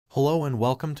Hello and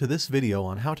welcome to this video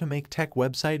on how to make tech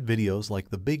website videos like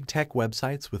the big tech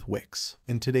websites with Wix.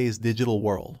 In today's digital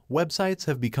world, websites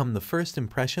have become the first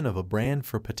impression of a brand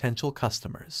for potential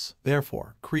customers.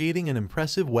 Therefore, creating an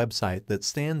impressive website that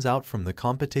stands out from the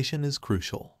competition is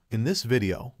crucial. In this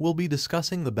video, we'll be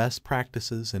discussing the best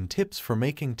practices and tips for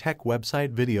making tech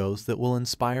website videos that will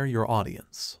inspire your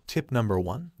audience. Tip number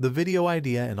 1. The video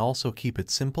idea and also keep it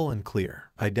simple and clear.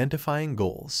 Identifying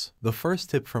goals. The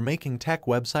first tip for making tech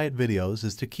website videos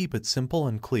is to keep it simple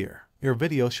and clear. Your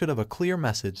video should have a clear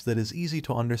message that is easy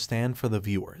to understand for the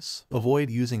viewers.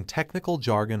 Avoid using technical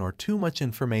jargon or too much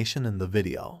information in the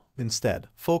video. Instead,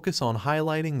 focus on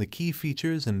highlighting the key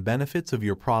features and benefits of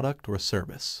your product or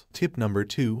service. Tip number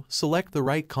 2. Select the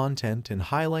right content and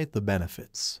highlight the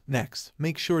benefits. Next,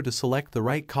 make sure to select the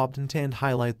right content and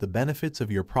highlight the benefits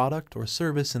of your product or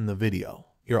service in the video.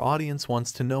 Your audience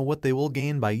wants to know what they will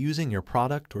gain by using your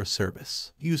product or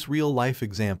service. Use real-life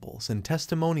examples and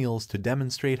testimonials to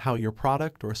demonstrate how your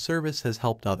product or service has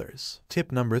helped others. Tip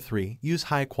number 3. Use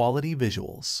high-quality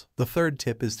visuals. The third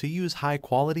tip is to use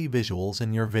high-quality visuals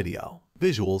in your video.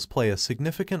 Visuals play a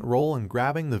significant role in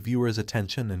grabbing the viewer's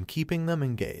attention and keeping them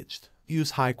engaged.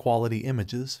 Use high-quality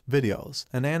images, videos,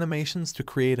 and animations to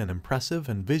create an impressive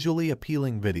and visually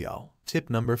appealing video. Tip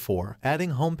number 4.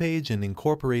 Adding homepage and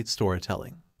incorporate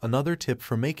storytelling. Another tip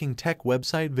for making tech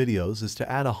website videos is to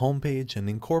add a homepage and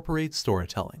incorporate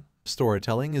storytelling.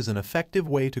 Storytelling is an effective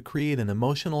way to create an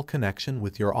emotional connection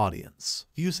with your audience.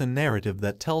 Use a narrative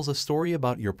that tells a story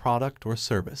about your product or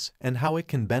service and how it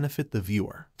can benefit the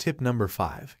viewer. Tip number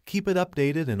 5. Keep it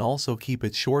updated and also keep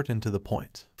it short and to the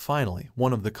point. Finally,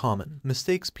 one of the common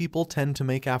mistakes people tend to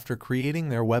make after creating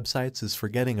their websites is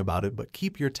forgetting about it, but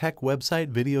keep your tech website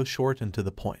video short and to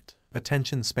the point.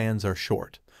 Attention spans are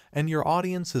short, and your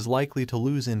audience is likely to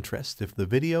lose interest if the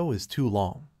video is too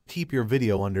long. Keep your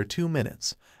video under 2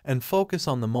 minutes and focus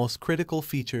on the most critical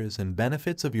features and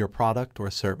benefits of your product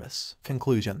or service.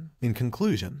 Conclusion. In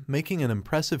conclusion, making an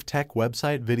impressive tech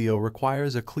website video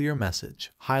requires a clear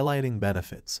message, highlighting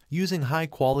benefits, using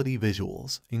high-quality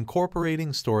visuals,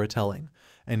 incorporating storytelling,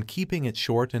 and keeping it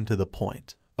short and to the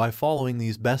point. By following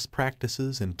these best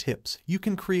practices and tips, you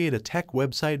can create a tech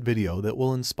website video that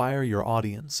will inspire your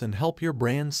audience and help your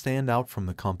brand stand out from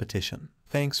the competition.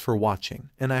 Thanks for watching,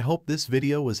 and I hope this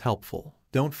video was helpful.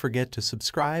 Don't forget to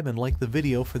subscribe and like the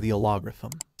video for the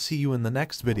algorithm. See you in the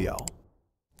next video.